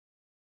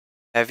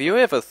Have you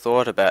ever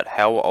thought about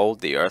how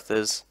old the Earth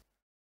is?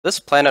 This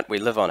planet we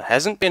live on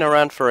hasn't been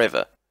around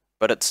forever,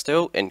 but it's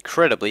still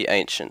incredibly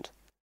ancient.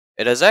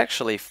 It is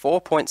actually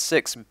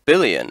 4.6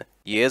 billion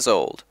years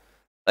old.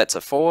 That's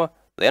a 4,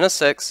 then a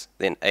 6,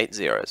 then 8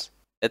 zeros.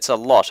 It's a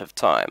lot of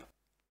time.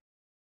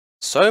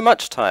 So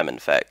much time, in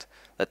fact,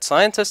 that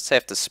scientists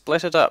have to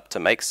split it up to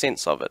make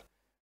sense of it.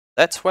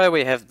 That's why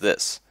we have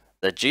this,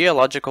 the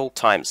Geological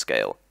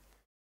Timescale.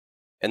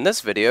 In this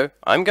video,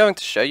 I'm going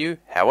to show you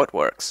how it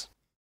works.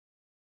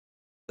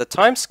 The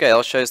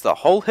timescale shows the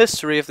whole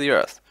history of the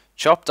Earth,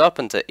 chopped up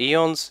into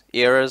eons,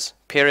 eras,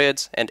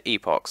 periods, and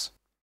epochs.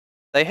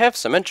 They have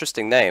some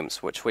interesting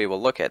names, which we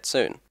will look at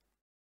soon.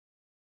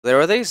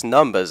 There are these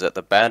numbers at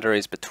the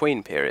boundaries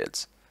between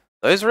periods.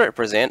 Those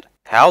represent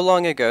how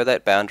long ago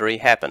that boundary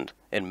happened,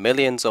 in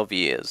millions of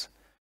years.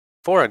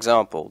 For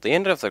example, the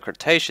end of the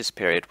Cretaceous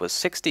period was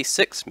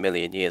 66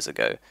 million years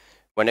ago,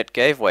 when it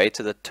gave way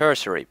to the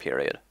Tertiary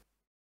period.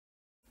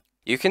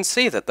 You can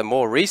see that the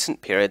more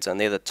recent periods are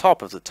near the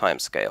top of the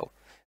timescale.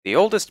 The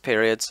oldest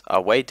periods are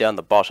way down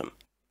the bottom.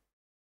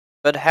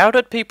 But how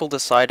did people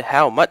decide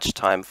how much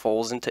time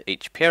falls into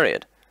each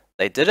period?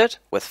 They did it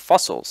with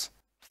fossils.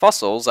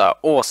 Fossils are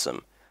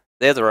awesome.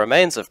 They're the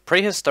remains of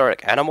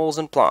prehistoric animals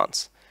and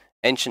plants,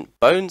 ancient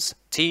bones,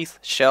 teeth,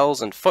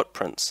 shells, and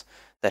footprints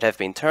that have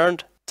been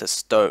turned to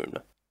stone.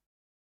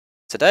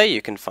 Today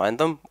you can find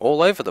them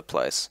all over the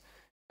place.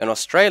 In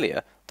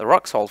Australia, the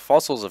rocks hold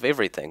fossils of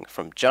everything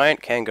from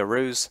giant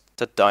kangaroos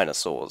to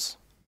dinosaurs.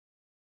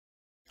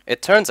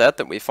 It turns out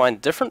that we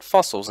find different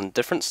fossils in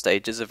different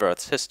stages of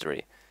Earth's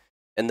history.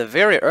 In the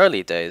very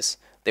early days,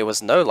 there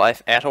was no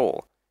life at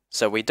all,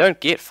 so we don't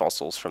get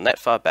fossils from that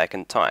far back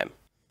in time.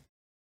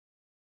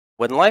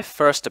 When life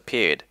first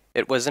appeared,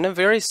 it was in a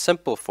very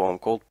simple form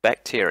called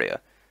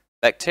bacteria.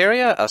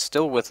 Bacteria are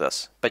still with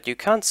us, but you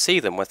can't see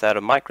them without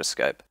a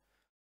microscope.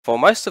 For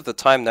most of the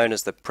time known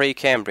as the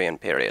Precambrian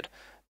period,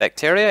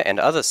 bacteria and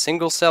other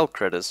single-cell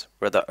critters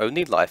were the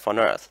only life on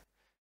Earth.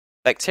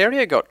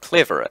 Bacteria got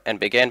cleverer and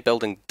began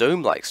building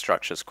dome-like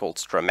structures called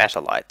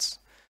stromatolites.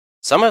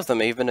 Some of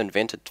them even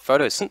invented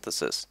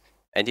photosynthesis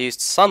and used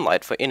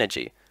sunlight for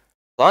energy.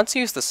 Plants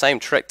use the same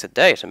trick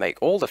today to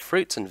make all the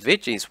fruits and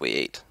veggies we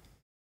eat.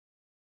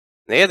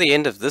 Near the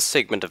end of this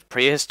segment of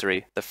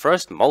prehistory, the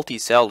first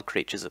multi-celled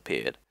creatures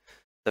appeared.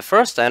 The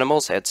first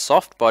animals had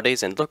soft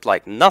bodies and looked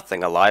like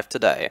nothing alive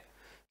today.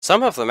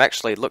 Some of them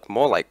actually look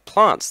more like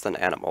plants than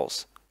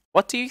animals.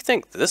 What do you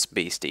think this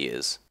beastie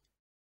is?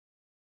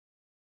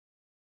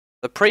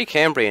 The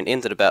Precambrian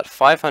ended about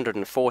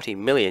 540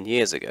 million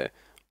years ago,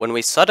 when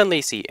we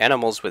suddenly see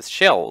animals with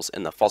shells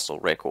in the fossil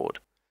record.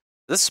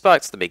 This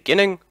sparks the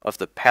beginning of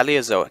the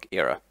Paleozoic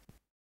era.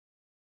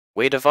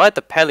 We divide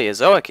the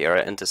Paleozoic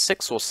era into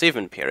 6 or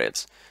 7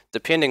 periods,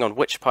 depending on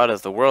which part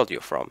of the world you're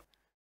from.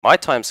 My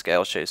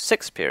timescale shows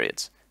 6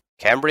 periods: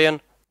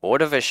 Cambrian,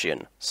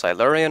 Ordovician,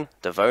 Silurian,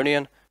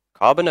 Devonian,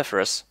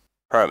 Carboniferous,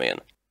 Permian.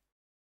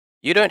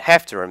 You don't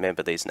have to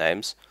remember these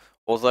names,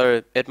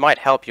 although it might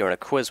help you in a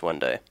quiz one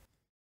day.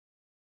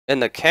 In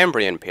the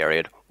Cambrian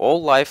period,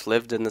 all life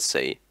lived in the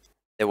sea.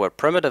 There were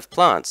primitive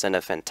plants and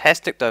a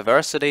fantastic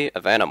diversity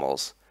of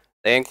animals.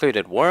 They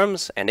included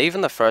worms and even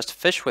the first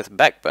fish with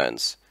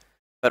backbones.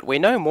 But we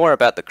know more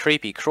about the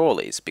creepy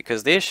crawlies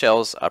because their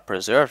shells are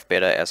preserved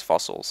better as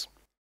fossils.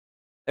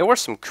 There were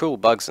some cool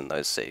bugs in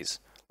those seas,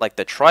 like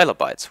the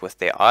trilobites with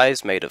their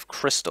eyes made of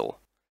crystal.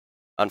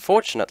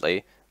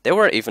 Unfortunately, there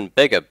were even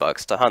bigger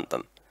bugs to hunt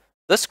them.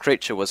 This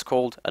creature was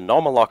called a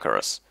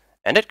Anomalocaris,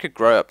 and it could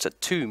grow up to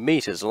 2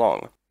 meters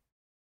long.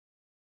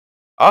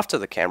 After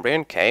the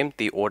Cambrian came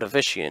the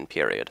Ordovician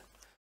period.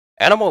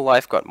 Animal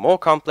life got more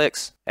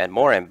complex and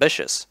more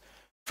ambitious.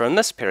 From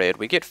this period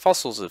we get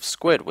fossils of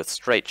squid with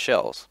straight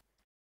shells.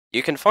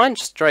 You can find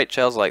straight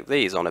shells like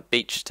these on a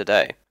beach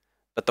today,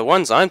 but the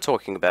ones I'm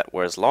talking about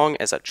were as long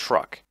as a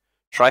truck.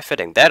 Try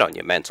fitting that on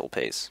your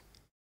mantelpiece.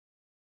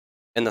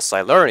 In the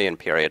Silurian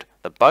period,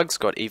 the bugs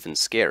got even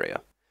scarier.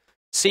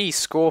 Sea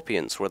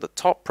scorpions were the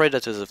top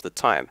predators of the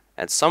time,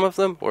 and some of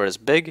them were as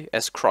big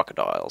as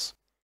crocodiles.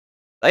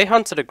 They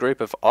hunted a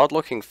group of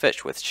odd-looking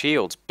fish with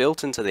shields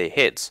built into their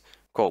heads,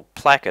 called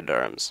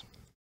placoderms.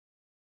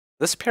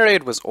 This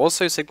period was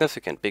also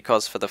significant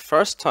because for the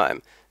first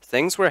time,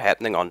 things were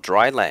happening on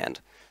dry land.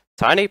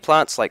 Tiny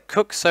plants like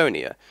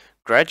Cooksonia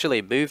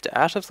gradually moved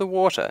out of the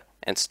water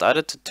and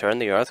started to turn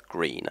the earth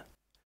green.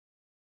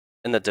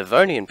 In the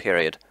Devonian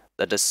period,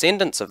 the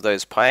descendants of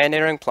those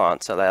pioneering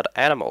plants allowed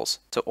animals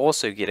to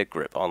also get a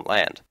grip on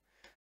land.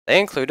 They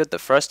included the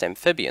first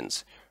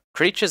amphibians,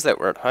 creatures that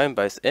were at home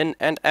both in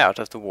and out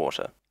of the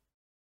water.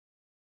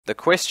 The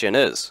question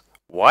is,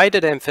 why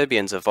did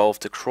amphibians evolve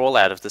to crawl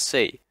out of the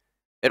sea?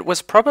 It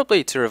was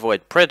probably to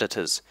avoid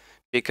predators,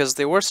 because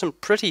there were some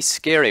pretty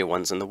scary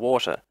ones in the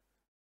water.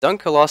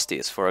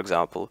 Dunkleosteus, for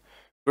example,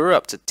 grew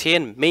up to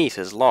 10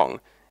 meters long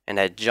and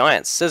had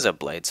giant scissor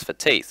blades for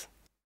teeth.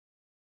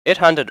 It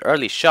hunted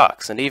early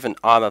sharks and even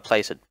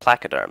armor-plated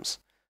placoderms.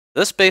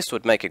 This beast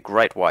would make a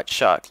great white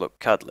shark look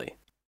cuddly.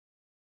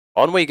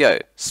 On we go,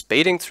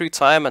 speeding through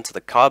time into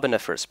the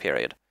Carboniferous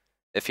period.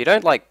 If you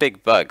don't like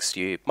big bugs,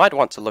 you might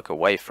want to look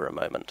away for a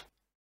moment.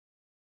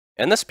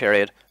 In this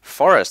period,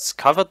 forests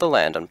covered the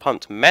land and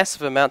pumped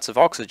massive amounts of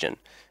oxygen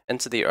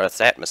into the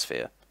Earth's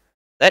atmosphere.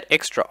 That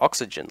extra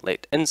oxygen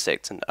let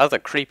insects and other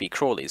creepy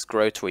crawlies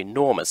grow to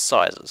enormous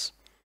sizes.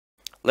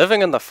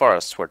 Living in the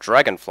forests were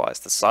dragonflies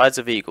the size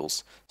of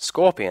eagles,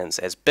 scorpions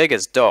as big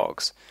as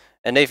dogs,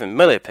 and even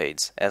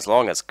millipedes as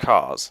long as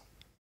cars.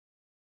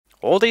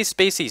 All these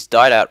species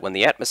died out when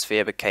the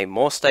atmosphere became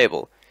more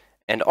stable,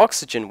 and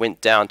oxygen went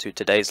down to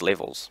today's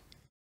levels.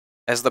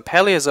 As the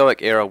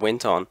Paleozoic era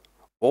went on,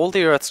 all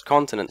the Earth's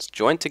continents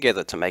joined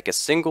together to make a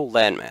single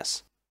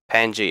landmass,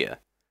 Pangaea.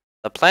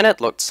 The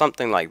planet looked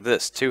something like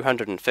this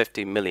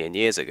 250 million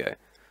years ago.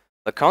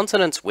 The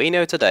continents we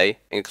know today,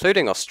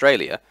 including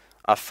Australia,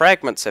 are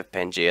fragments of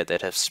Pangaea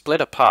that have split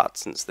apart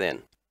since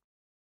then.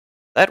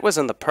 That was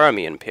in the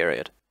Permian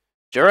period.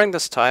 During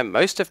this time,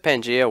 most of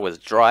Pangaea was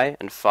dry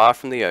and far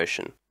from the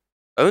ocean.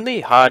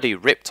 Only hardy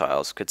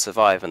reptiles could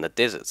survive in the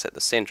deserts at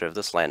the center of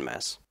this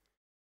landmass.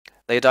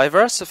 They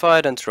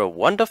diversified into a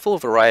wonderful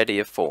variety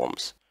of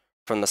forms,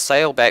 from the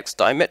sailback's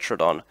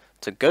Dimetrodon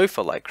to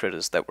gopher-like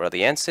critters that were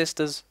the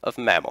ancestors of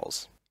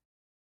mammals.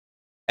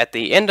 At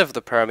the end of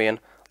the Permian,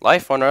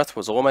 life on Earth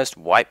was almost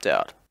wiped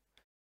out.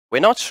 We're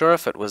not sure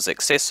if it was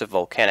excessive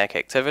volcanic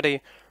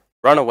activity,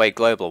 runaway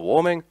global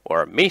warming,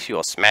 or a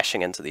meteor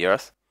smashing into the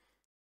Earth,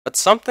 but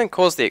something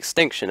caused the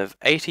extinction of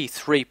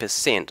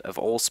 83% of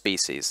all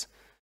species.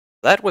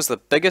 That was the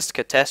biggest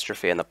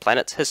catastrophe in the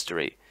planet's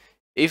history,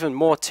 even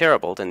more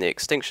terrible than the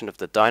extinction of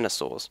the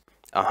dinosaurs,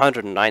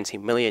 190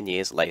 million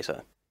years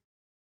later.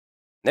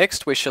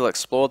 Next, we shall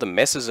explore the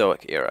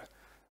Mesozoic era.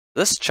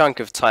 This chunk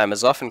of time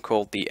is often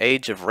called the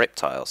Age of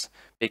Reptiles,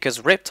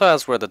 because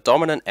reptiles were the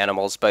dominant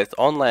animals both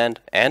on land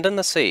and in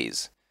the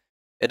seas.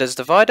 It is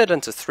divided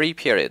into three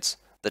periods: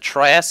 the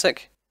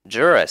Triassic,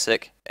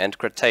 Jurassic, and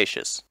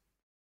Cretaceous.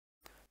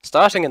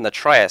 Starting in the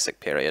Triassic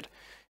period,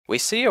 we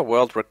see a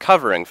world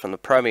recovering from the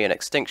Permian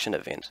extinction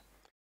event.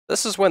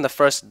 This is when the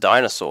first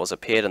dinosaurs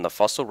appeared in the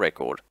fossil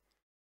record.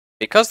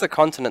 Because the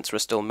continents were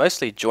still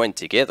mostly joined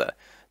together,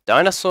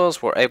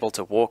 dinosaurs were able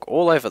to walk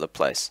all over the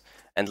place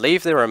and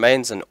leave their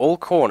remains in all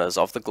corners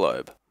of the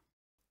globe.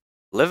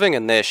 Living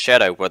in their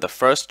shadow were the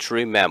first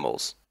true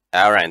mammals,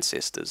 our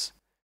ancestors.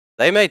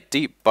 They made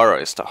deep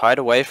burrows to hide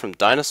away from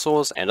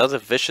dinosaurs and other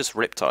vicious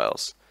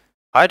reptiles.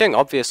 Hiding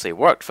obviously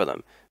worked for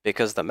them,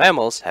 because the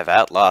mammals have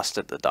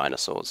outlasted the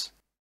dinosaurs.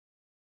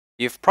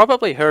 You've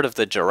probably heard of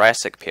the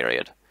Jurassic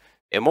period,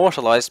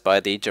 immortalized by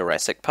the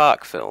Jurassic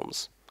Park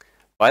films.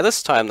 By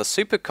this time, the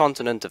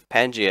supercontinent of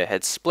Pangaea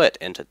had split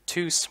into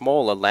two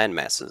smaller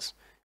landmasses.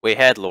 We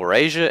had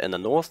Laurasia in the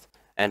north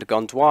and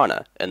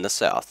Gondwana in the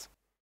south.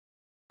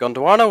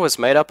 Gondwana was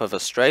made up of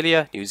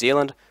Australia, New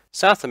Zealand,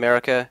 South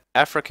America,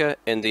 Africa,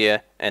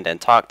 India, and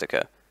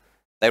Antarctica.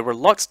 They were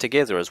locked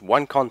together as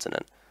one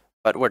continent,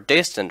 but were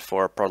destined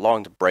for a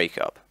prolonged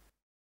breakup.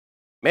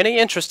 Many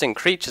interesting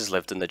creatures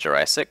lived in the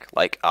Jurassic,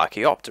 like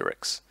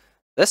Archaeopteryx.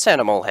 This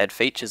animal had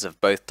features of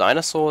both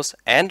dinosaurs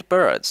and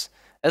birds,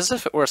 as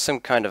if it were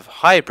some kind of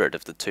hybrid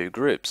of the two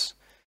groups.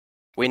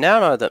 We now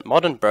know that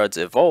modern birds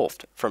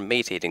evolved from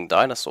meat-eating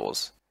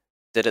dinosaurs.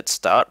 Did it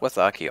start with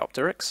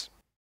Archaeopteryx?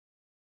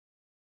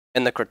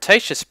 In the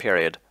Cretaceous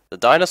period, the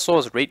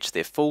dinosaurs reached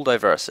their full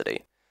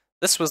diversity.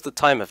 This was the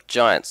time of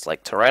giants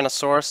like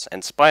Tyrannosaurus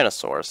and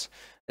Spinosaurus,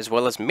 as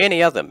well as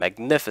many other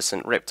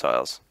magnificent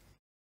reptiles.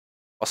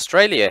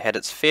 Australia had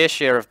its fair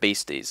share of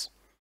beasties.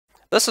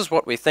 This is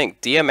what we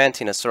think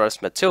Diamantinosaurus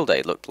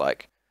matildae looked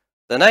like.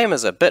 The name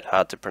is a bit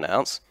hard to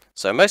pronounce,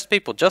 so most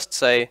people just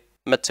say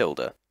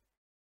Matilda.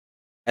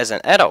 As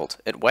an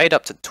adult, it weighed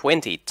up to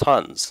 20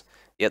 tons,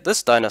 yet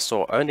this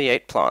dinosaur only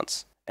ate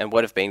plants, and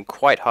would have been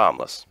quite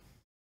harmless.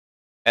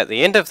 At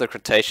the end of the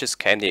Cretaceous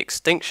came the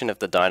extinction of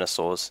the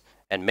dinosaurs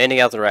and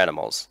many other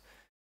animals.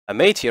 A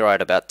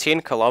meteorite about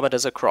 10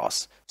 kilometers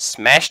across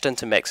smashed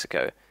into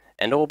Mexico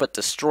and all but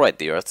destroyed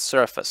the Earth's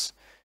surface.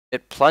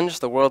 It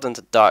plunged the world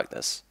into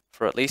darkness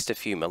for at least a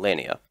few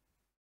millennia.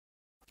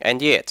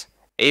 And yet,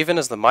 even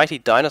as the mighty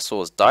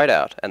dinosaurs died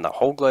out and the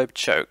whole globe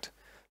choked,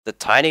 the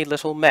tiny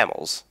little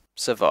mammals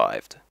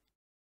survived.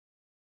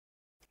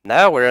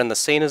 Now we're in the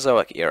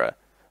Cenozoic era,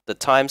 the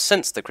time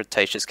since the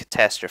Cretaceous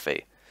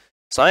catastrophe.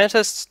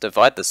 Scientists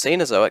divide the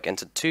Cenozoic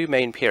into two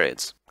main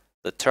periods,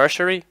 the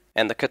Tertiary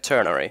and the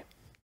Quaternary.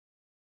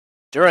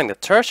 During the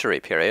Tertiary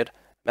period,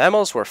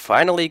 mammals were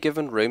finally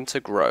given room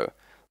to grow.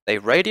 They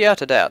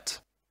radiated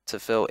out to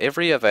fill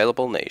every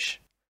available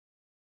niche.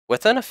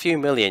 Within a few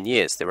million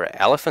years, there were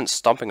elephants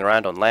stomping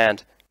around on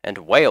land and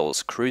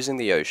whales cruising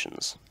the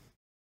oceans.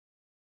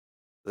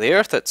 The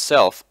Earth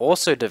itself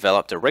also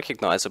developed a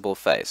recognizable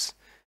face.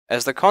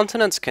 As the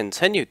continents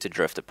continued to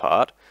drift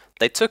apart,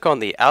 they took on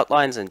the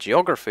outlines and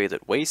geography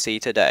that we see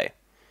today.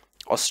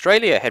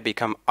 Australia had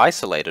become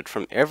isolated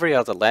from every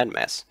other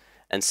landmass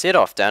and set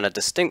off down a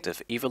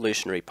distinctive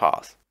evolutionary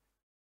path.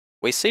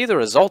 We see the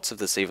results of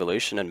this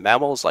evolution in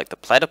mammals like the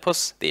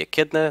platypus, the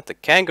echidna, the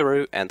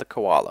kangaroo, and the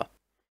koala.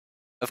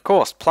 Of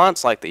course,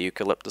 plants like the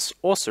eucalyptus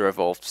also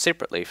evolved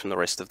separately from the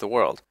rest of the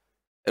world.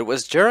 It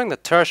was during the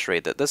Tertiary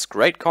that this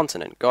great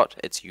continent got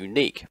its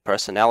unique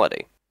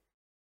personality.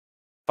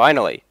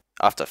 Finally,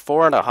 after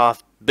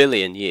 4.5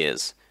 billion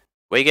years,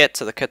 we get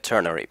to the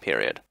Quaternary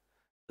period.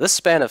 This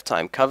span of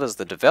time covers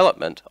the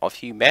development of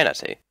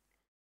humanity.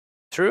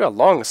 Through a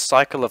long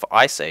cycle of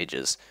ice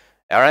ages,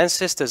 our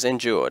ancestors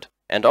endured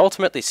and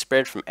ultimately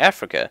spread from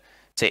Africa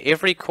to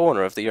every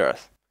corner of the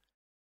earth.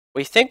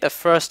 We think the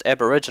first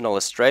Aboriginal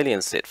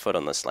Australians set foot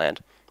on this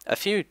land a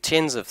few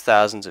tens of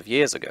thousands of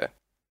years ago.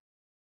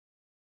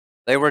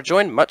 They were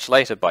joined much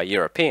later by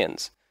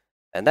Europeans,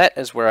 and that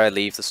is where I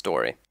leave the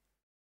story.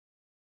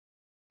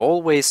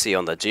 All we see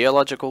on the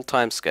geological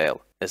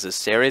timescale is a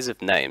series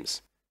of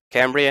names: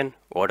 Cambrian,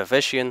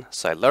 Ordovician,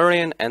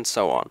 Silurian, and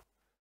so on.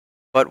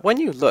 But when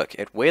you look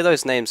at where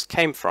those names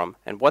came from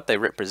and what they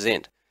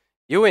represent,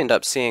 you end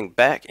up seeing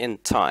back in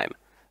time.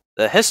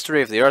 The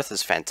history of the Earth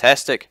is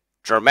fantastic,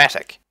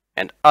 dramatic,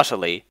 and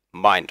utterly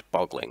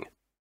mind-boggling.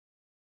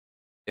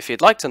 If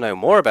you'd like to know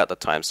more about the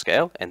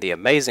timescale and the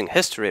amazing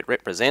history it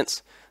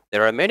represents,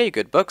 there are many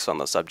good books on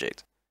the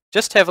subject.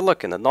 Just have a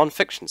look in the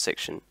non-fiction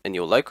section in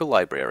your local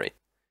library.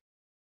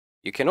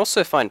 You can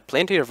also find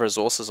plenty of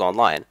resources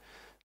online,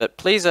 but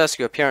please ask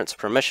your parents'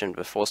 permission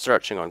before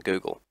searching on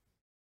Google.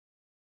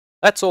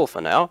 That's all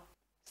for now.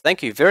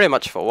 Thank you very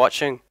much for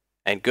watching,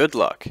 and good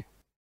luck.